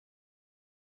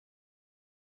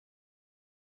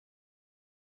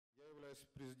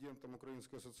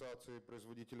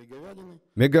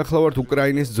მე გახლავართ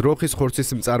უკრაინის ძროხის ხორცის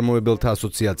მწარმოებელთა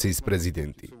ასოციაციის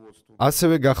პრეზიდენტი.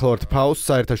 ასევე გახლავართ ფაოს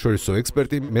საერთაშორისო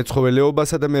ექსპერტი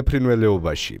მეცხოველეობასა და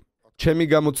მეფრინველეობაში. ჩემი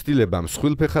გამოცდილება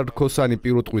მსხვილფეხა რქოსანი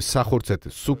პირუტყვის სახორცეთ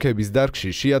სუქების დარგში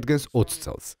შეადგენს 20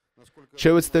 წელს.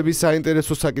 შევეცდები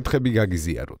საინტერესო საკითხები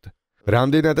გაგიზიაროთ.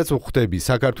 რამდენადაც ვხვდები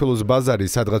საქართველოს ბაზარი,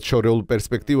 სადღაც შორეულ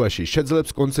პერსპექტივაში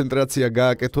შეძლებს კონცენტრაცია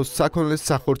გააკეთოს საქონლის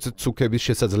სახორცეთ სუქების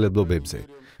შესაძლებლობებზე.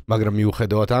 მაგრამ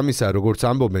მიუხედავად ამისა, როგორც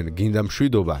ამბობენ, გინდა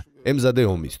მშვიდობა, ემზადე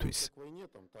ომისთვის.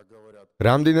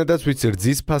 რამდენადაც ვიცი,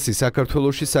 რძის ფასი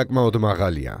საქართველოში საკმაოდ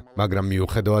მაღალია, მაგრამ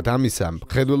მიუხედავად ამისა,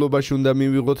 მხედველობაში უნდა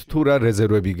მივიღოთ თუ რა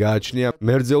რეზერვები გააჩნია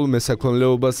მერძეულ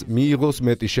მესაქონლეობას მიიღოს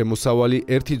მეტი შემოსავალი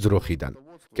ერთი ძროხიდან.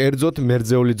 კერძოდ,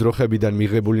 მერძეული ძროხებიდან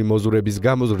მიღებული მოზვრების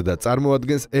გამოზრდა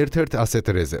წარმოადგენს ერთ-ერთ ასეთ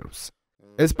რეზერვს.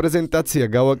 ეს პრეზენტაცია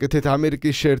გავაკეთეთ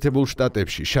ამერიკის შეერთებულ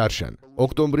შტატებში, შარშან,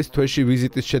 ოქტომბრის თვეში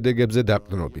ვიზიტის შედეგებზე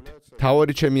დაყრდნობით.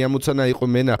 მთავარი ჩემი ამოცანა იყო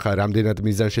მენახა, რამდენად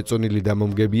მიზანშეწონილი და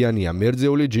მომგებიანია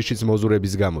მერძეული ჯიშის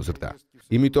მოზვრების გამოზრდა.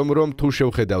 იმიტომ რომ თუ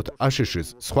შევხედავთ აშშ-ს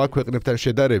სხვა ქვეყნებთან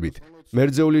შედარებით,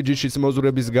 მერძეული ჯიშის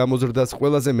მოზვრების გამოზრდას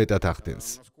ყველაზე მეტად ახდენს.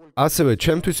 ასევე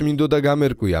ჩემთვის მინდოდა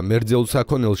გამერკვია მერძეულ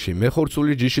საქონელში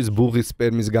მეხორცული ჯიშის ბუღის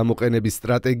სპერმის გამოყენების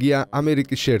სტრატეგია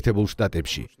ამერიკის შეერთებულ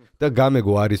შტატებში და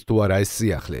გამეგო არის თუ არა ეს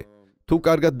სიახლე. თუ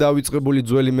კარგად დავიწყებული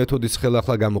ძველი მეთოდის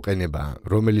ხელახლა გამოყენებაა,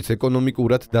 რომელიც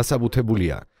ეკონომიკურად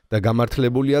დასაბუთებულია და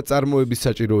გამართლებულია წარმოების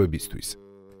საჭიროებისთვის.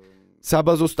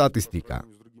 საბაზო სტატისტიკა.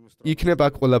 იქნებ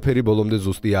აქ ყველაფერი ბოლომდე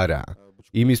ზუსტი არაა.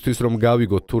 იმისთვის რომ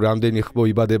გავიგოთ თუ რამდენი ხბო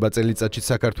იბადება წელიწადში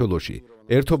საქართველოში,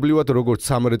 ერთობლივად როგორც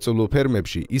სამრეწველო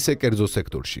ფერმებში, ისე კერძო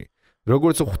სექტორში.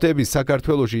 როგორც ხვდები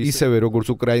საქართველოში, ისევე როგორც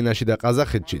უკრაინაში და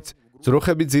ყაზახეთშიც,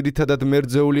 ძროხები ძირითადად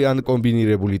მერძეული ან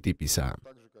კომბინირებული ტიპისაა.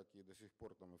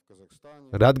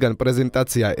 რადგან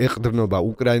პრეზენტაცია ეყრდნობა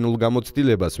უკრაინულ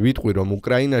გამოცდილებას, ვიტყვი რომ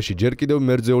უკრაინაში ჯერ კიდევ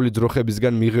მერძეული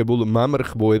ძროხებისგან მიღებულ მამრ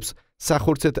ხბოებს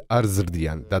სახორცეთ არ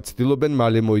ზრდიან და ცდილობენ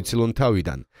მალე მოიცილონ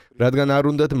თავიდან, რადგან არ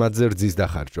უნდათ მათზე რძის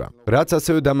დახარჯვა. რაც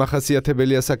ასევე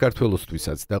დამახასიათებელია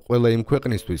საქართველოსთვისაც და ყველა იმ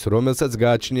ქვეყნისთვის, რომელსაც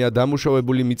გააჩნია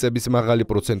დამუშავებული მიწების მაღალი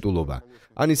პროცენტულობა,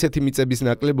 ან ისეთი მიწების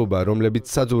ნაკლებობა, რომლებიც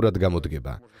საძოვრად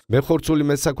გამოდგება. მეხორცული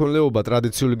მესაქონლეობა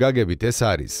ტრადიციული გაგებით ეს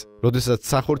არის, როდესაც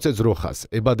სახორცე ძროხას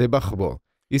ებადება ხბო.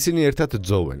 ისინი ერთად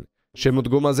ძოვენ.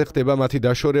 შემოდგომაზე ხდება მათი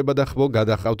დაშორება და ხბო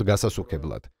გადაჰყავთ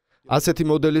გასასუქებლად. ასეთი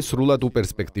მოდელი სრულად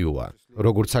უპერსპექტივოა,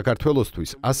 როგორც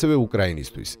საქართველოსთვის, ასევე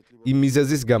უკრაინისთვის. იმ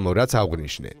მიზეზის გამო, რაც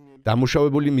აღვნიშნე,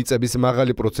 დამუშავებული მიწების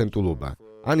მაღალი პროცენტულობა,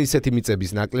 ან ისეთი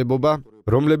მიწების ნაკლებობა,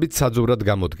 რომლებიც საძოვრად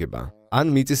გამოდგება, ან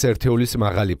მიწის ერთეულის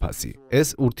მაღალი ფასი.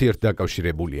 ეს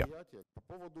ურთიერთდაკავშირებულია.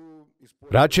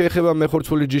 რაც შეეხება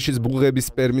მეხორცული ჯიშის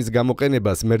ბუღების სპერმის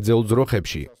გამოყენებას მერძეულ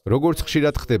ძროხებში, როგორც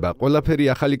ხშირად ხდება, ყველაფერი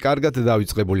ახალი კარგად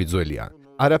დავიწყებული ძველია.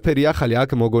 არაფერი ახალი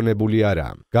აქ მოგონებული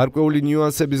არაა, გარკვეული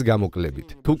ნიუანსების გამოკლებით.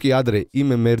 თუ კი ადრე იმ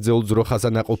მერძეულ ძროხას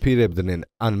ანაყოფიერებდნენ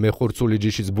ან მეხორცული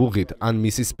ჯიშის ბუღით, ან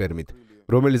მისი სპერმით,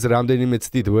 რომელიც რამდენიმე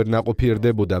ცდით ვერ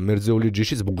ნაყოფიერდებოდა მერძეული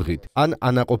ჯიშის ბუღით, ან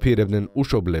ანაყოფიერებდნენ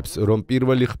უშობლებს, რომ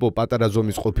პირველი ხბო პატარა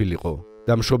ზომის ყოფილიყო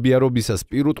და მშობიარობისას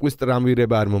პირუტყვის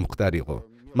ტრამვირება არ მომხდარიყო.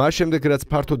 მას შემდეგ, რაც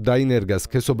ფართოდ დაინერგა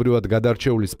სქესობრივად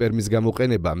გადარჩეული სპერმის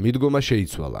გამოყენება, მიდგომა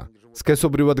შეიცვალა.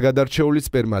 სქესობრივად გადარჩეული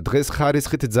სპერმა დღეს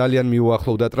ხარისხით ძალიან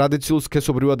მიუახლოვდა ტრადიციულ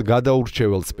სქესობრივად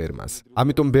გადაურჩეულ სპერმას.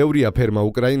 ამიტომ ბევრია ფერმა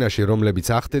უკრაინაში, რომლებიც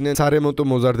ახდენენ სარემონტო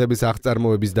მოზარდების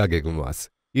აღწარმოების დაგეგმვას.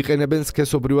 იყენებენ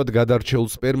სქესობრივად გადარჩეულ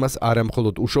სპერმას არა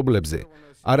მხოლოდ უშობლებზე,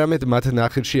 არამედ მათ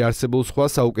ნახირში არსებულ სხვა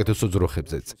საუკეთესო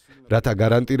ძროხებზეც, რათა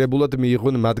გარანტირებულად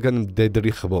მიიღონ მათგან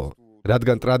მდედრი ხბო.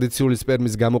 რადგან ტრადიციული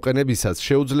სპერმის გამოყენებისას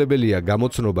შეუძლებელია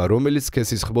გამოცნობა, რომელიც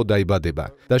სქესის ხბო დაიბადება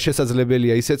და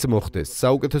შესაძლებელია ისეც მოხდეს,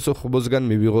 საუკეთესო ხბოსგან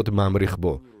მივიღოთ მამრი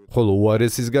ხბო, ხოლო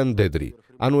უარესისგან მდედრი.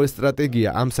 ანუ ეს სტრატეგია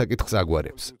ამ საკითხს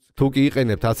აგვარებს. თუ კი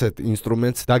იყენებთ ასეთ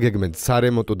ინსტრუმენტს, დაგეგმეთ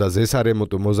სარემონტო და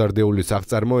ზესარემონტო მოზარდეულის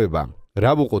აღწარმოება,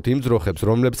 რა ვუყოთ იმ ძროხებს,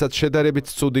 რომლებსაც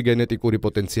შედარებით ცუდი გენეტიკური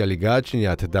პოტენციალი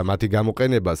გააჩნიათ და მათი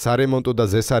გამოყენება სარემონტო და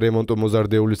ზესარემონტო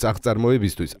მოზარდეულის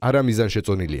აღწარმოებისთვის არა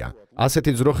მიზანშეწონილია.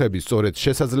 ასეთი ძროხები სწორედ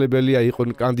შესაძლებელია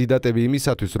იყვნენ კანდიდატები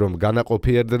იმისათვის, რომ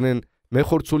განაყოფიერდნენ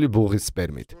მეხორცული ბუღის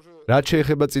სპერმით. რაც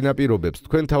შეეხება წინაპირობებს,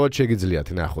 თქვენ თავად შეგიძლიათ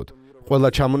ნახოთ. ყველა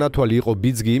ჩამონათვალი იყო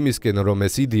ბიძგი იმისკენ, რომ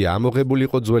ეს იდეა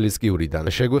ამოღებულიყო ძველი სკივრიდან,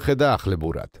 შეგვეხედა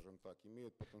ახლებურად.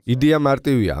 იდეა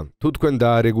მარტივია, თუ თქვენ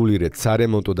დაარეგულირეთ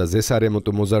სარემონტო და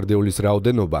ზესარემონტო მოზარდეულის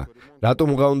რაოდენობა,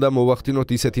 რატომღა უნდა მოვახდინოთ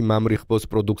ისეთი მამრი ხბოს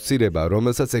პროდუქცირება,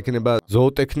 რომელსაც ექნება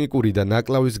ზოოტექნიკური და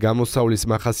ნაკლავის გამოსავლის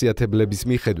მახასიათებლების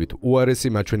მიხედვით უარესი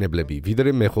მაჩვენებლები,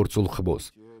 ვიდრე მეხორცულ ხბოს.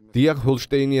 დიახ,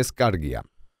 ჰოლშტეინი ეს კარგია.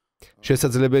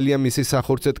 შესაძლებელია მისი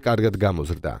სახორცეთ კარგად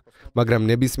გამოზრდა, მაგრამ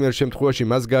ნებისმიერ შემთხვევაში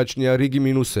მას გააჩნია რიგი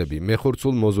მინუსები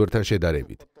მეხორცულ მოზვერთან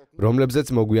შედარებით, რომლებზეც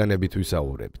მოგვიანებით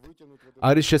ვისაუბრებთ.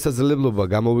 არის შესაძლებლობა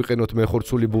გამოვიყენოთ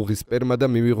მეხორცული ბუღის სპერმა და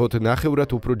მივიღოთ ნახევრად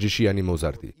უფრო ჯიშიანი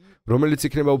მოზარდი, რომელიც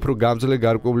იქნება უფრო გამძლე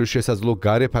გარკვეული შესაძლო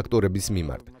გარე ფაქტორების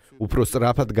მიმართ. უფრო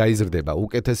სწრაფად გაიზრდება,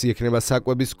 უკეთესი იქნება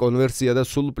საკვების კონვერსია და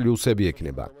სულ პლუსები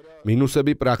ექნება.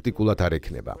 მინუსები პრაქტიკულად არ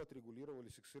ექნება.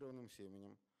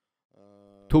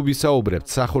 თუ ვისაუბრებთ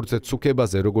სახორცეთ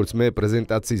სუქებაზე, როგორც მე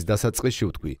პრეზენტაციის დასაწყისში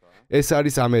ვთქვი, ეს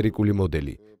არის ამერიკული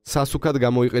მოდელი. სასუქად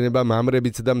გამოიყენება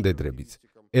მამრებიც და მდედრებიც.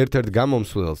 ერთ-ერთ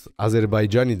გამომსვლელს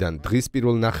აზერბაიჯანიდან დღის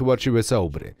პირველ ნახევარში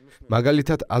ვესაუბრე.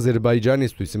 მაგალითად,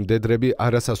 აზერბაიჯანისთვის მდედრები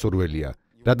არასასურველია,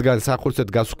 რადგან სახორცეთ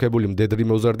გასუქებული მდედრი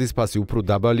მოზარდის ფასი უფრო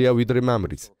დაბალია ვიდრე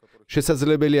მამრის.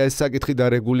 შესაძლებელია ეს საკითხი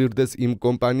დარეგულირდეს იმ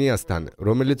კომპანიასთან,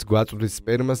 რომელიც გვაწვდის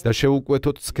სპერმას და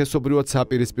შეუკვეთოთ სქესობრივად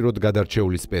საპირისპიროდ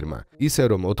გადარჩეული სპერმა, ისე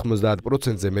რომ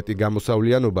 90%-ზე მეტი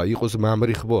გამოსავლიანობა იყოს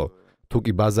მამრი ხვო. თუ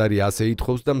კი ბაზარი ასე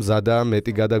ითხოვს და მზადაა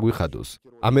მეტი გადაგვიხადოს.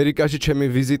 ამერიკაში ჩემი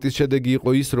ვიზიტის შედეგი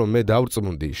იყო ის, რომ მე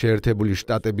დავწმუნდი, შეერთებული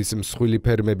შტატების მსხვილი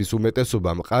ფერმების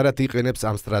უმეტესობა მყარად იყენებს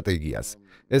ამ სტრატეგიას.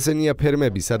 ესენია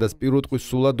ფერმები, სადაც პირუტყვის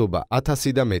სულადობა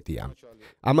 1000 და მეტია.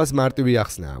 ამას მარტივი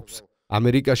ახსნა აქვს.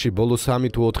 ამერიკაში ბოლო 3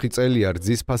 თუ 4 წელია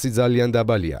რძის ფასი ძალიან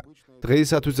დაბალია.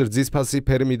 დღეისათვის რძის ფასი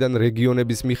ფერმიდან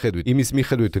რეგიონების მიხედვით, იმის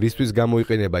მიხედვით, რისთვის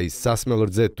გამოიყენება ის სასმელ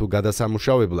რძედ თუ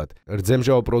გადასამუშავებლად,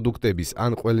 რძემჟაო პროდუქტების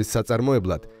ან ყველის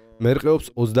საწარმოებლად, მერყეობს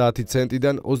 30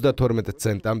 ცენტიდან 32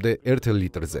 ცენტამდე 1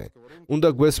 ლიტრზე. უნდა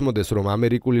გვესმოდეს, რომ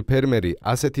ამერიკული ფერმერი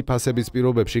ასეთი ფასების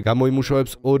პირობებში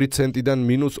გამოიმუშავებს 2 ცენტიდან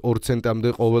 -2 ცენტამდე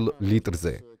ყოველ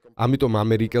litrze. ამიტომ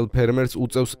ამერიკელ ფერმერს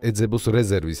უწევს ეძებოს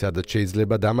რეზერვი, სადაც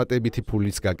შეიძლება დამატებითი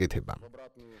ფულის გაკეთება.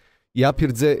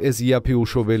 იაფირზე ეს იაფი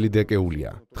უშვებელი დეკეულია.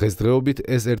 დღესდღეობით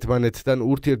ეს ერთმანეთთან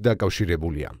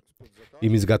ურთიერთდაკავშირებულია.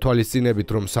 იმის გათვალისწინებით,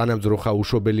 რომ სანამ ძროხა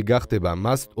უშვებელი გახდება,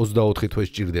 მას 24 თვე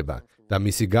სჭირდება და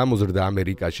მისი გამოზრდა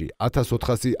ამერიკაში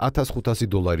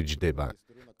 $1400-1500 ჯდება.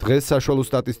 დღეს საშუალო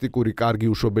სტატისტიკური კარგი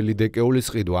უშვებელი დეკეულის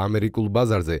ყიდვა ამერიკულ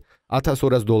ბაზარზე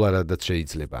 $1200-დან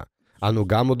შეიძლება. ანუ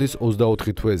გამოდის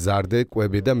 24 თვე ზარდე,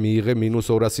 კვები და მიიღე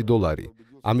 -$200.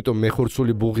 ამიტომ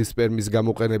მეხორცული ბუღის სპერმის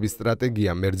გამოყენების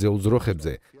სტრატეგია მერძეულ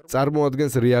ძროხებზე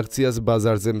წარმოადგენს რეაქციას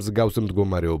ბაზარზე მსგავს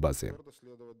მდგომარეობაზე.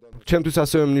 ჩემთვის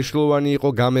ასევე მნიშვნელოვანი იყო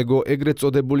გამეგო ეგრეთ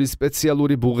წოდებული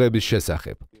სპეციალური ბუღების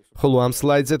შესახებ. ხოლო ამ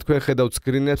სლაიდზე თქვენ ხედავთ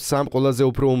სკრინებს სამ ყველაზე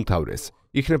უფრო უმთავრეს.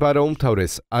 იქნებ არა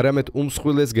უმთავრეს, არამედ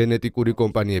უმსხვილეს გენეტიკური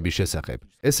კომპანიების შესახებ.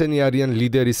 ესენი არიან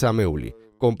ლიდერი სამეული.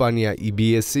 კომპანია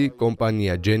EBS,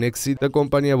 კომპანია Genex და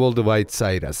კომპანია Worldwide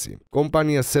Cyrus.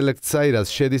 კომპანია Select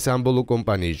Cyrus შედის ამ ბოლო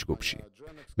კომპანიის ჯგუფში.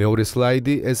 მეორე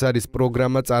სლაიდი ეს არის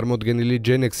პროგრამა წარმოდგენილი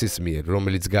Genex-ის მიერ,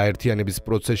 რომელიც გაერთიანების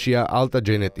პროცესშია Alta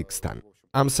Genetics-თან.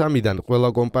 ამ სამიდან ყველა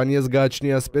კომპანიას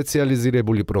გააჩნია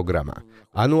სპეციალიზირებული პროგრამა.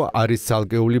 ანუ არის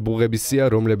ცალკეული ბუღების სია,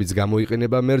 რომლებიც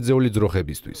გამოიყენება მერძეული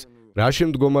ძროხებისთვის. რაში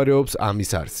მდგომარეობს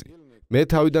ამის არსი? მე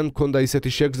თავიდან მქონდა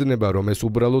ისეთი შეგრძნება, რომ ეს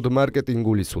უბრალოდ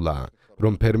მარკეტინგული სულაა,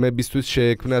 რომ ფერმებისთვის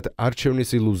შეექმნათ არჩევნის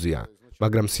ილუზია,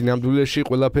 მაგრამ სინამდვილეში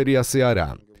ყველაფერი ასე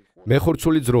არაა.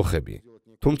 მეხორცული ძროხები.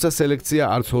 თუმცა სელექცია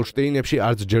არც ჰოლშტეინებში,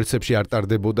 არც ჯერსებში არ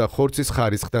ტარდებოდა ხორცის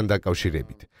ხარისხთან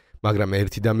დაკავშირებით. მაგრამ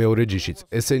ერთი და მეორე ჯიშიც,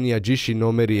 ესენია ჯიში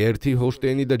ნომერი 1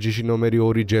 ჰოლშტეინი და ჯიში ნომერი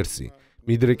 2 ჯერსი.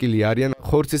 მიდრეკილი არიან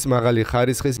ხორცის მაღალი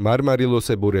ხარისხის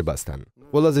მარმარილოსებურებასთან.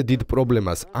 ყველაზე დიდ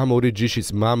პრობლემას ამ ორი ჯიშის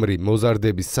მამრი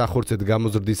მოზარდების სახორცეთ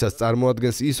გამოზრდისას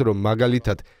წარმოადგენს ის, რომ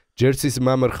მაგალითად ჯერსის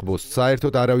მამრხბოს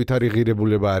საერთოდ არავითარი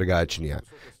ღირებულება არ გააჩნია,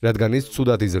 რადგან ის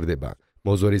ცუდად იზრდება.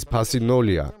 მოზვერის ფასი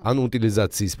 0-ია, ან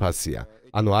უტილიზაციის ფასია,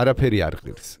 ანუ არაფერი არ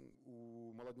ღირს.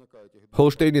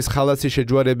 ჰოლშტეინის ხალასი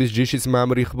შეჯვარების ჯიშის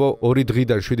მამრიხბო 2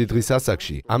 დღიდან 7 დღის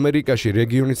ასაკში ამერიკაში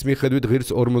რეგიონის მიხედვით ღირს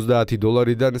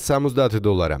 $50-დან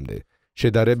 $70-მდე.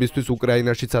 შედარებისთვის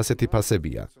უკრაინაშიც ასეთი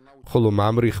ფასებია. ხოლო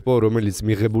მამრიხბო, რომელიც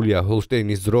მიღებულია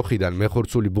ჰოლშტეინის ძროხიდან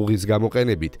მეხორცული ბუღის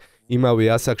გამოყენებით, იმავე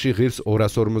ასაკში ღირს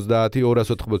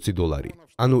 $250-280.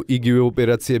 ანუ იგივე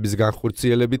ოპერაციების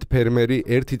განხორციელებით ფერმერი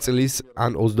 1 წლის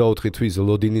ან 24 თვის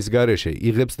ლოდინის გარეშე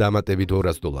იღებს დამატებით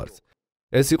 $200.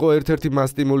 ეს იყო ერთ-ერთი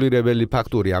მასტიმულირებელი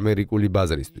ფაქტორი ამერიკული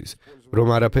ბაზრისთვის, რომ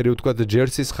არაფერი ვთქვათ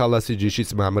ჯერსის ხალასი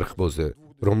ჯიშის მამრხბოზე,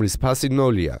 რომლის ფასი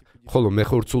 0-ია, ხოლო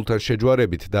მეხორცულთან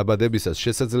შეჯვარებით დაბადებისას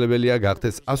შესაძლებელია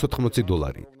გახდეს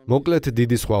 $180. მოკლედ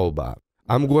დიდი სხვაობაა.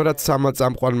 ამგვარად სამა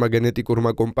წამყვანმა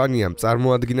გენეტიკურმა კომპანიამ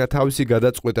წარმოადგინა თავისი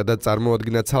გადაწყვეტა და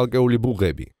წარმოადგინა ცალკეული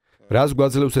ბუღები. რას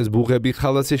გვაძლევს ეს ბუღები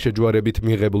ხალასი შეჯვარებით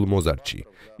მიღებულ მოზარდში?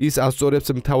 ის ასწორებს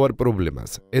მთავარ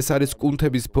პრობლემას. ეს არის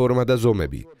კუნთების ფორმა და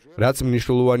ზომები, რაც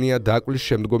მნიშვნელოვანია დაკვლის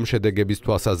შემდგომ შედეგების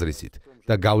თვალსაზრისით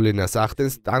და გავლენას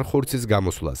ახდენს ტანხორცის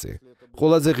გამოსვლაზე.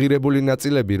 ყველაზე ღირებული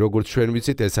ნაწილები, როგორც ჩვენ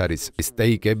ვიცით, ეს არის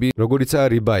სტეიკები, როგორიცაა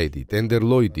რიბაიდი,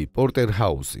 ტენდერლოიდი,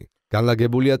 პორტერჰაუსი.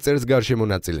 განლაგებულია წერს გარშემო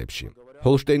ნაწილებში.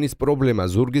 ჰოლშტეინის პრობლემა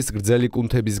ზურგის გრძელი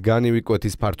კუნთების განივი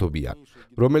კვეთის ფართობია,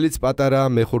 რომელიც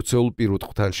პატარაა მეხორცეულ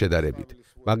პირუტყვთან შედარებით.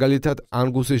 მაგალითად,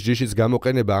 ანგუსის ჯიშის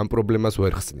გამოყენება ამ პრობლემას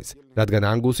ვერ ხსნის, რადგან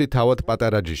ანგუსი თავად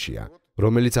პატარა ჯიშია,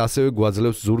 რომელიც ასევე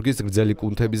გვაძლევს ზურგის გრძელი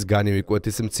კუნთების განივი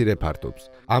კვეთის მცირე ფართობს.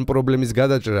 ამ პრობლემის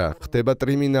გადაჭრა ხდება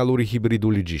ტრიმინალური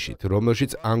ჰიბრიდული ჯიშით,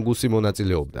 რომელშიც ანგუსი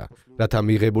მონაწილეობდა, რათა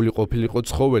მიღებული ყოფილიყო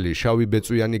ცხოველი შავი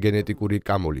ბეწვიანი გენეტიკური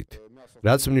კამოლით.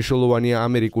 რაც მნიშვნელოვანია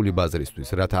ამერიკული ბაზრისთვის,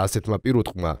 რათა ასეთმა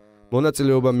პირუტყვმა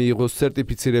მონაწილეობა მიიღოს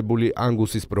სერტიფიცირებული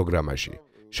ანგუსის პროგრამაში.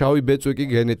 შავი ბეწვი კი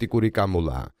გენეტიკური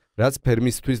კამოლაა, რაც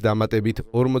ფერმისთვის დამატებით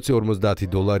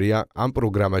 $40-50 ამ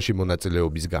პროგრამაში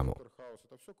მონაწილეობის გამო.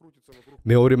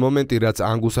 მეორე მომენტი, რაც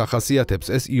ანგუსს ახასიათებს,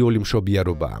 ეს იოლი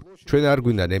მშობიარობაა. ჩვენ არ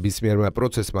გვინდა ნებისმიერმა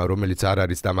პროცესმა, რომელიც არ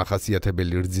არის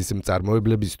დამახასიათებელი რძის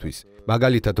მწარმოებლებისთვის,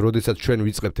 მაგალითად, როდესაც ჩვენ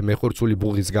ვიწყებთ მეხორცული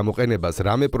ბუღის გამოყენებას,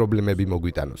 რამე პრობლემები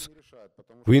მოგვიტანოს.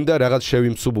 გვინდა რაღაც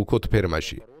შევიმსუბუქოთ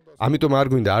ფერმაში. ამიტომ არ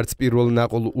გვინდა არც პირველ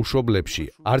ნაყოლ უშობლებში,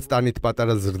 არც ტანით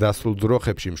პატარა ზრდასრულ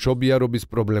ძროხებში მშობიარობის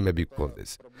პრობლემები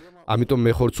გქონდეს. ამიტომ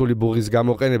მეხორცული ბუღის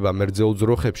გამოყენება მერძეულ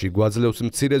ძროხებში გვაძლევს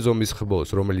მცირე ზომის ხბოს,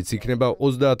 რომელიც იქნება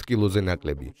 30 კილოზე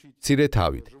ნაკლები, მცირე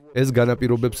თავით. ეს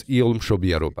განაპირობებს იოლ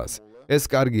მშობიარობას. ეს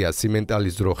კარგია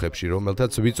სიმენტალის ძროხებში,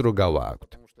 რომელთაც ვიწრო გავა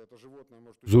აქვთ.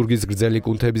 ზურგის გრძელი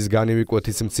კუნთების განივი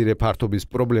კვეთის მცირე ფართობის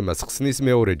პრობლემას ხსნის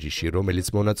მეორე ჯიში, რომელიც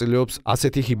მონაწილეობს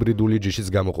ასეთი ჰიბრიდული ჯიშის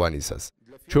გამოყვანისას.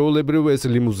 ჩვეულებრივ ეს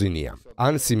ლიმუზინია,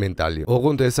 ან სიმენტალი,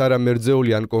 ოღონდ ეს არა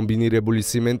მერძეული ან კომბინირებული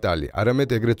სიმენტალი, არამედ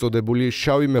ეგრეთ წოდებული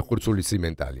შავი მეხურცული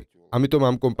სიმენტალი. ამიტომ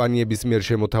ამ კომპანიების მიერ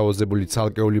შემოთავაზებული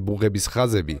ცალკეული ბუღების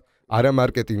ხაზები არა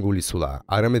მარკეტინგული სვლაა,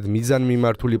 არამედ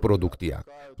მიზანმიმართული პროდუქტია,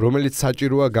 რომელიც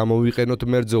საჭიროა გამოვიყენოთ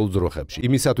მერძეულ ძროხებში,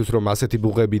 იმისათვის რომ ასეთი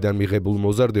ბუღებიდან მიღებულ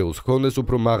მოზარდეულს ჰქონდეს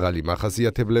უფრო მაღალი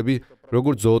მახასიათებლები,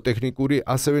 როგორც ზოოტექნიკური,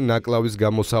 ასევე ნაკლავის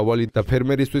გამოსავალი და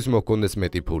ფერმერისთვის მოჰქონდეს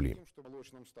მეტი ფული.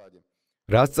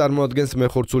 რაც წარმოადგენს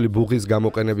მეხორცული ბუღის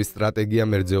გამოყენების სტრატეგია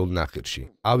მერძეულ ნახირში.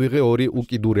 ავიღე ორი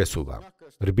უკიდურესობა.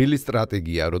 რბილი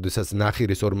სტრატეგია, როდესაც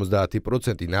ნახირის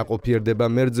 50% ნაყოფიერდება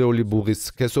მერძეული ბუღის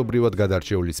სქესობრივად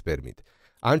გადარჩეული სპერმით,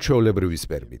 ან ჩვეულებრივი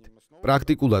სპერმით.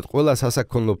 პრაქტიკულად ყველა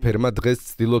სასაქონლო ფერმა დღეს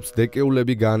ცდილობს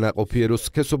დეკეულები გაანაყოფიეროს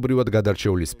სქესობრივად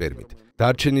გადარჩეული სპერმით.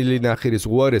 დარჩენილი ნახირის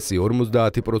უარესი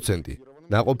 50%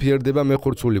 ნაყოფიერდება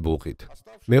მეხორცული ბუღით.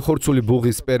 მეხორცული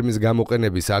ბუღის სპერმის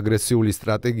გამოყენების აგრესიული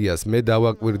სტრატეგიას მე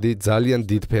დავაკვირდი ძალიან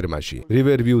დიდ ფერმაში,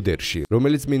 რივერვიუდერში,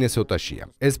 რომელიც მინესოტაშია.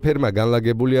 ეს ფერმა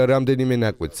განლაგებულია რამდენიმე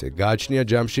ნაკვეთზე, გააჩნია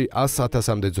ჯამში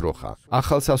 100,000-მდე ძროხა.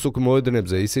 ახალ სასუქ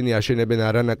მოედნებზე ისინი აშენებენ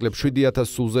არანაკლებ 7,000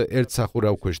 სულზე ერთ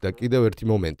სახურავ ქვეშ და კიდევ ერთი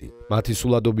მომენტი. მათი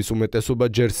სულადობის უმეტესობა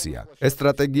ჯერსია. ეს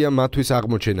სტრატეგია მათთვის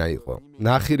აღმოჩენა იყო.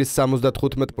 ნახირის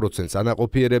 75%-ს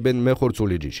ანაყოფიერებენ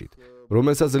მეხორცული ჯიშით,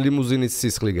 რომელსაც ლიმუზინის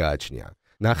სისხლი გააჩნია.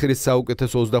 ნახირის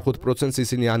საუკეთესო 25%-ს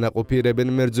ისინი ანაყოფიერებენ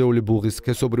მერძეული ბუღის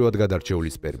სქესობრივად გადარჩეული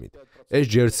სპერმით. ეს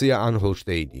ჯერსია ან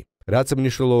ჰოლშტეინი. რაც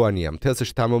მნიშვნელოვანია, მთელს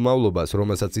შთამომავლობას,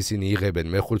 რომელსაც ისინი იღებენ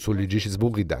მეხორცული ჯიშის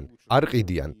ბუღიდან, არ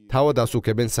ყიდიან, თავად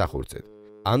ასუქებენ სახორცედ.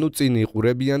 ანუ წინ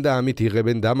იყურებიან და ამით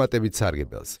იღებენ დამატებით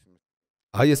სარგებელს.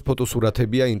 აი ეს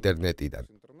ფოტოსურათებია ინტერნეტიდან.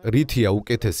 რითია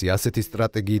უკეთესი ასეთი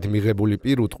სტრატეგიით მიღებული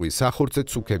პირუტყვი სახორცედ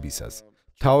სუქებისას.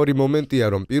 მთავარი მომენტია,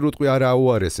 რომ პირუტყვი არ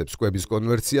აუარესებს კვების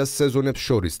კონვერციას სეზონებს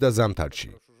შორის და ზამთარში.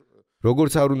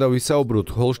 როგორც არ უნდა ვისაუბროთ,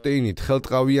 ჰოლშტეინით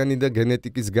ხელტყავიანი და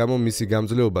გენეტიკის გამო მისი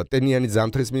გამძლეობა ტენიანი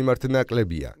ზამთრის მიმართ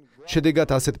ნაკლებია. შედეგად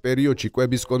ასეთ პერიოდში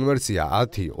კვების კონვერცია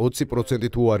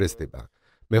 10-20%-ით უარესდება.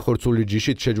 მეხორცული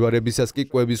ჯიშით შეჯვარებისას კი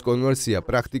კვების კონვერცია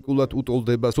პრაქტიკულად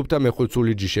უტოლდება სუფთა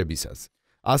მეხორცული ჯიშებისას.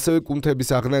 ასევე კუნთების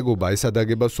აღნაგობა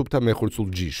ესადაგება სუფთა მეხორცულ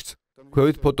ჯიშს.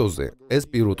 ქვევით ფოტოზე ეს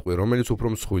პირუტყვი, რომელიც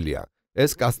უფრო მსხვილია.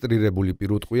 ეს კასტრირებული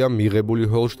პირუტყვია მიღებული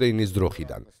ჰოლშტეინის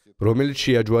ძროხიდან, რომელიც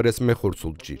შეაჯვარეს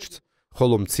მეხორცულ ჯიშს,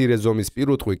 ხოლო მცირე ზომის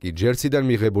პირუტყვი კი ჯერსიდან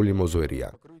მიღებული მოზვერია,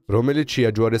 რომელიც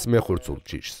შეაჯვარეს მეხორცულ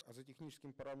ჯიშს.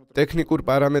 ტექნიკურ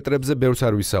პარამეტრებზე ბევრს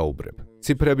არ ვისაუბრებ.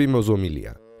 ციფრები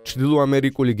მოზომილია.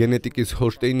 ჩრდილოამერიკული გენეტიკის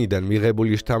ჰოლშტეინიდან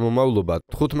მიღებული შთამომავლობა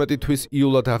 15 თვის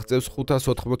იულად აღწევს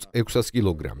 586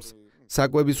 კილოგრამს.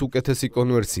 საკვების უკეთესი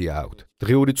კონვერცია აქვთ.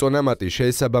 დღიური წონამატი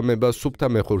შეესაბამება სუფთა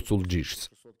მეხორცულ ჯიშს.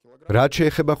 რაც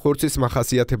შეეხება ხორცის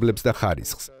მახასიათებლებს და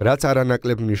ხარისხს, რაც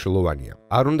არანაკლებ მნიშვნელოვანია.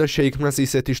 არ უნდა შეიქმნას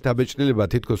ისეთი შთაბეჭდილება,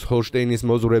 თითქოს ჰოლშტეინის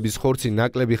მოზვრების ხორცი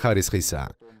ნაკლები ხარისხისაა.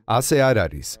 ასე არ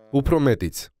არის. უფრო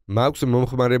მეტიც, მაქვს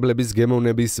მომხმარებლების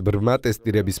გემოვნების ბრმა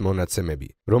ტესტირების მონაცემები,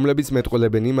 რომლებიც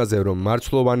მეტყველებენ იმაზე, რომ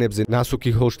მარცვლოვანებზე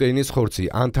ნასუქი ჰოლშტეინის ხორცი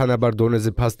ან თანაბარ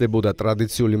დონეზე ფასდებოდა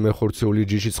ტრადიციული მეხორცეული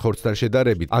ჯიშის ხორცთან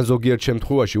შედარებით, ან ზოგიერთ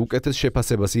შემთხვევაში უკეთეს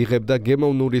შეფასებას იღებდა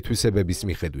გემოვნური თვისებების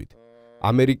მიხედვით.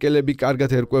 ამერიკელები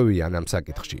კარგად ერკვევიან ამ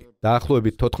საკითხში.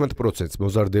 დაახლოებით 14%-ს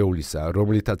მოზარდეულისა,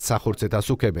 რომლითაც სახორცეთ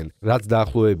ასუქებენ, რაც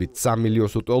დაახლოებით 3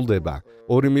 მილიონს უტოლდება,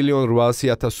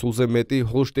 2.800.000 სულზე მეტი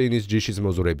ჰოლშტეინის ჯიშის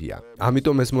მოზვრებია.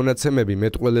 ამიტომ ეს მონაცემები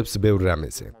მეტყველებს ბევრ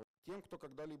რამეზე.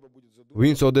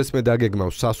 ვინც ოდესმე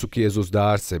დაგეგმავს სასუქი ეზოს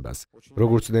დაარსებას,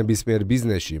 როგორც ნებისმიერ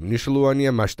ბიზნესში,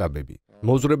 მნიშვნელოვანია მასშტაბები.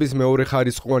 მოზვრების მეორე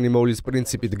ხარისხოვანი მოვლის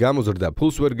პრინციპით გამოზრდა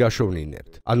ფულს ვერ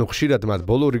გაშოვნინებთ. ანუ ხშირად მათ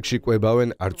ბოლო რიგში კვებავენ,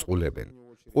 არ წყულებენ.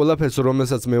 ყველაფერს,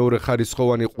 რომელსაც მეორე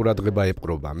ხარისხოვანი ყურადღება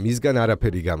ეპყრობა, მისგან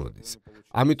არაფერი გამოდის.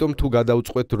 ამიტომ თუ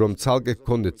გადაუწყვეთ, რომ ცალკე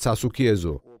გქონდეთ სასუქი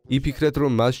ეზო, იფიქრეთ,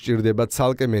 რომ მას სჭირდება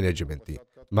ცალკე მენეჯმენტი,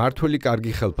 მართველი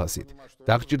კარგი ხელფასით,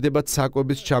 დაგჭირდებათ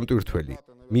საკვების ჩამტვირთველი,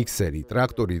 მიქსერი,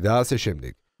 ტრაქტორი და ასე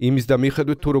შემდეგ. იმის და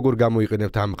მიხედვით თუ როგორ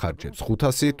გამოიყენებთ ამ ხარჯებს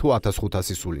 500 თუ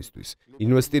 1500 სულისთვის.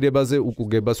 ინვესტირებაზე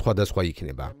უკუგება სხვადასხვა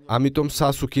იქნება. ამიტომ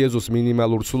სასუქი ეზოს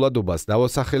მინიმალურ სულადობას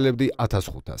დავასახელებდი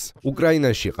 1500.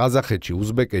 უკრაინაში, ყაზახეთში,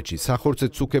 უზბეკეთში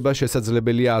სახორცეთ სუქება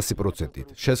შესაძლებელია 100%-ით,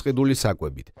 შესყიდული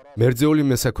საკვებით, მერძეული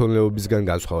მესაქონლეობისგან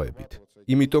განსხვავებით.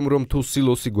 იმიტომ რომ თუ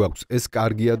სილოსი გვაქვს, ეს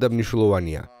კარგია და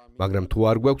მნიშვნელოვანია, მაგრამ თუ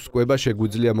არ გვაქვს, კვება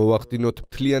შეგვიძლია მოვახდინოთ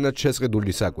მთლიანად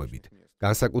შესყიდული საკვებით.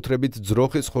 განსაკუთრებით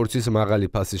ძროხის ხორცის მაღალი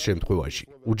ფასის შემთხვევაში,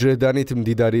 უჯრედანით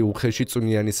მდიდარი უხეში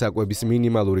წვნიანი საკვების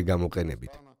მინიმალური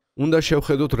გამოყენებით. უნდა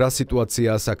შევხედოთ, რა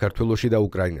სიტუაციაა საქართველოში და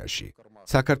უკრაინაში.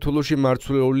 საქართველოში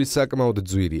მარცვლეული საკმაოდ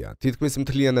ძვირია, თითქმის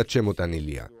მთლიანად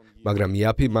შემოტანილია, მაგრამ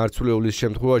იაფი მარცვლეულის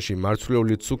შემთხვევაში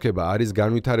მარცვლეულით სუქება არის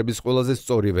განვითარების ყველაზე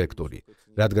სწორი ვექტორი,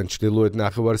 რადგან ჩრდილოეთ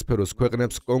ნახევარსფეროს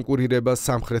ქვეყნებს კონკურირება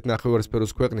სამხრეთ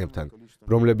ნახევარსფეროს ქვეყნებთან,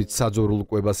 რომლებიც საძოვრულ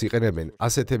კვებას იყენებენ,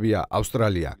 ასეთებია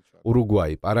ავსტრალია,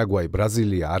 ურუგვაი, პარაგვაი,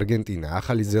 ბრაზილია, არგენტინა,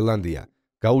 ახალი ზელანდია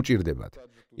გაუჭირდებათ.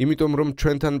 იმიტომ რომ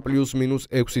ჩვენთან პლუს-მინუს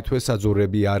 6 თვე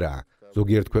საძოვრები არაა,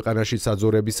 ზოგიერთ ქვეყანაში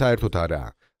საძოვრები საერთოდ არაა,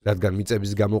 რადგან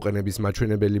მიწების გამოყენების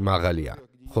მაჩვენებელი მაღალია,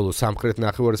 ხოლო სამხრეთ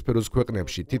ნახევარსფეროს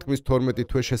ქვეყნებში თითქმის 12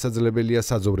 თვე შესაძლებელია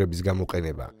საძოვრების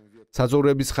გამოყენება.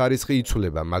 საძოვრების ხარისხი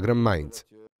იცვლება, მაგრამ მაინც.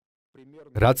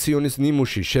 რაციონის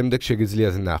ნიმუში შემდეგ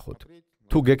შეგიძლიათ ნახოთ.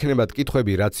 თუ გექნებათ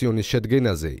კითხვები რაციონის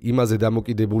შედგენაზე, იმაზე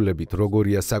დამოკიდებულებით,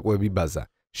 როგორია საკვები ბაზა,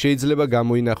 შეიძლება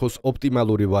გამოინახოს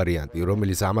ოპტიმალური ვარიანტი,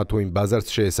 რომელიც ამა თუ იმ ბაზარს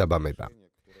შეესაბამება.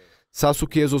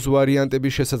 სასუქი ეზოს ვარიანტები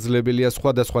შესაძლებელია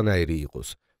სხვადასხვანაირი იყოს.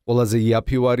 ყველაზე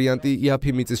იაფი ვარიანტი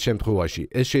იაფი მიწის შემთხვევაში,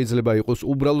 ეს შეიძლება იყოს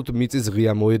უბრალოდ მიწის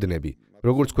ღია მოედნები,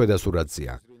 როგორც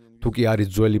ქვედასურათზეა. თუ კი არის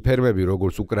ძველი ფერმები,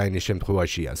 როგორც უკრაინის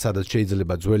შემთხვევაშია, სადაც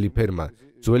შეიძლება ძველი ფერმა,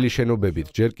 ძველი შენობებით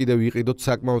ჯერ კიდევ იყიდოთ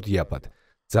საკმაოდ იაფად.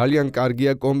 ძალიან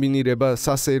კარგია კომბინირება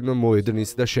სასეირნო მოედნის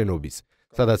და შენობის,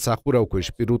 სადაც სახურავქვეშ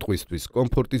პირუტყვისთვის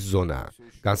კომფორტის ზონაა,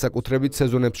 განსაკუთრებით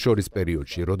სეზონებს შორის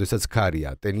პერიოდში, როდესაც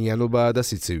ქარია, ტენიანობაა და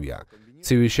სიცივეა,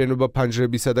 ცივი შენობა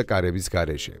ფანჯრებისა და კარების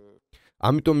გარეშე.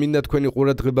 ამიტომ მინდა თქვენი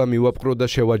ყურადღება მივაპყრო და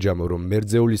შევაჯამო, რომ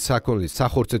მერძეული საქონლის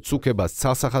სახორცეთ სუქებას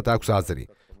ცალსახად აქვს აზრი,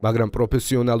 მაგრამ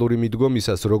პროფესიონალური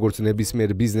მიდგომისას, როგორც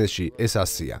ნებისმიერ ბიზნესში, ეს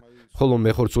ასია. ხოლო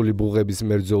მეხორცული ბულღების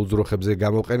მერძეულ ძროხებზე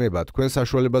გამოყენება თქვენ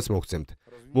საშუალებას მოგცემთ.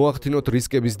 მოახდინოთ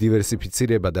რისკების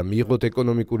დივერსიფიცირება და მიიღოთ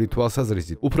ეკონომიკური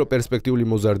თვალსაზრისით უფრო პერსპექტიული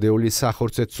მოზარდეული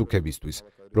სახორცეთ სუქებისთვის,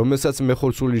 რომელსაც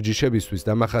მეხორცული ჯიშებისთვის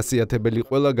დამახასიათებელი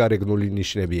ყველა გარეგნული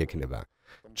ნიშნები ექნება.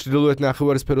 ჩრდილოეთ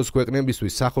ნახევარსფეროს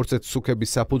ქვეყნებისთვის სახორცეთ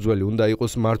სუქების საფუძველი უნდა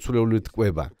იყოს მარცვლეულით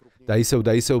კვება და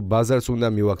ისევ ბაზარს უნდა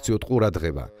მივაქციოთ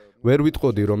ყურადღება. ვერ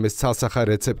ვიტყოდი, რომ ეს ცალსახა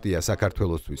რეცეპტია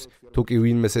საქართველოსთვის. თუ კი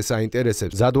ვინმეს ეს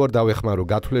აინტერესებს, მზად ვარ დავეხმარო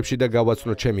გათვლებში და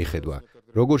გავაცნო ჩემი ხედვა,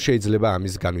 როგორ შეიძლება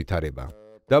ამის განვითარება.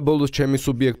 და ბოლოს ჩემი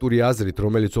სუბიექტური აზრით,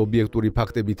 რომელიც ობიექტური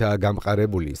ფაქტებითაა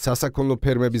გამყარებული, სასაქონლო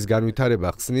ფერმების განვითარება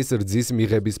ხსნის რძის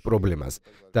მიღების პრობლემას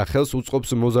და ხელს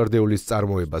უწყობს მოზარდეულის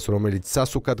წარმოებას, რომელიც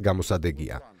სასუქად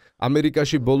გამოსადეგია.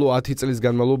 ამერიკაში ბოლო 10 წლის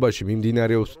განმავლობაში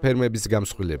მიმდინარეობს ფერმების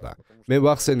გამსხვილება. მე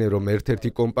ვახსენე, რომ ერთ-ერთი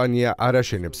კომპანია არ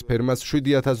აშენებს ფერმას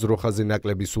 7000 ძროხაზე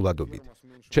ნაკლები სულადობით.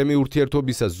 ჩემი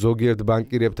ურთიერთობისას ზოგიერთ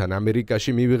ბანკირებთან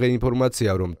ამერიკაში მივიღე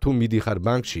ინფორმაცია, რომ თუ მიდიხარ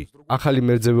ბანკში, ახალი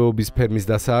მერძევეობის ფერმის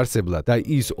დასაარსებლად და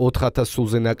ის 4000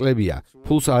 სულზე ნაკლებია,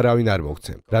 ფულს არავინ არ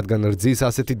მოგცემ, რადგან რძის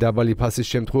ასეთი დაბალი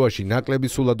ფასის შემთხვევაში ნაკლები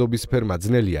სულადობის ფერმა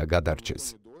ძნელია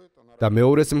გადარჩეს. და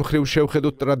მეორეს მხრივ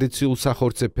შევხედოთ ტრადიციულ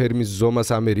სახორცე ფერმის ზომას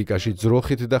ამერიკაში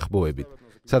ძროხით და ხბოებით,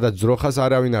 სადაც ძროხას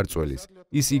არავინ არ წველის,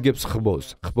 ის იგებს ხბოს,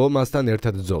 ხბო მასთან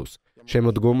ერთად ძოვს.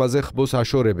 შემოდგომაზე ხბოს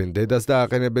აშორებენ დედას და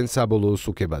აყენებენ საბოლოო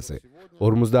სუქებაზე.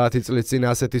 50 წლის წინ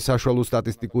ასეთი საშუალო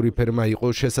სტატისტიკური ფერმა იყო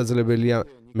შესაძლებელია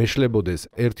მეშლებოდეს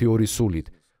 1-2 სულით,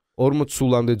 40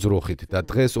 სულამდე ძროხით და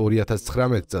დღეს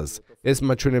 2019 წელს ეს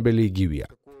მაჩვენებელი იგივეა.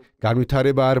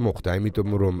 განვითარება არ მოხდა, იმიტომ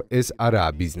რომ ეს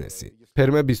არაა ბიზნესი.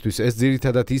 ფერმებისთვის ეს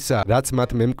ძირითადად ისაა, რაც მათ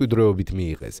მემკვიდრეობით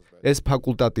მიიღეს. ეს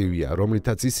ფაკულტატივია,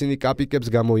 რომლითაც ისინი კაპიკებს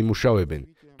გამოიმუშავებენ.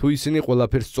 თუ ისინი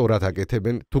ყველაფერს სწორად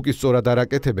აკეთებენ, თუ კი სწორად არ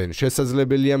აკეთებენ,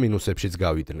 შესაძლებელია მინუსებშიც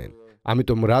გავიდნენ.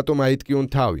 ამიტომ რატომ აიტკიონ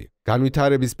თავი?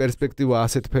 განვითარების პერსპექტივა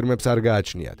ასეთ ფერმებს არ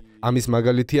გააჩნიათ. ამის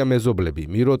მაგალითია მეზობლები,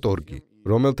 მიროტორგი,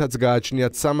 რომელთაც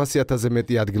გააჩნიათ 300,000-ზე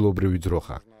მეტი ადგილობრივი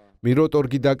ძროხა.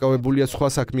 მიროტორგი დაკავებულია სხვა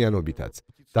საქმიანობითაც.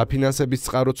 დაფინანსების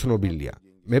წყარო ცნობილია.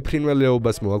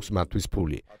 მეფრინველეობას მოაქვს მათთვის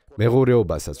ფული.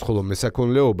 მეღორეობასაც, ხოლო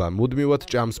მესაქონლეობა მუდმივად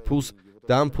ჭამს ფულს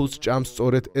და ამ ფულს ჭამს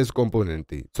სწორედ ეს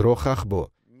კომპონენტი, ძროხა ხბო.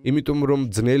 იმიტომ რომ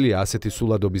ძნელია ასეთი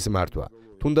სულადობის მართვა,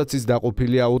 თუნდაც ის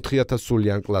დაყოფილია 4,000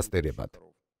 სულიან კლასტერებად.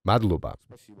 მადლობა.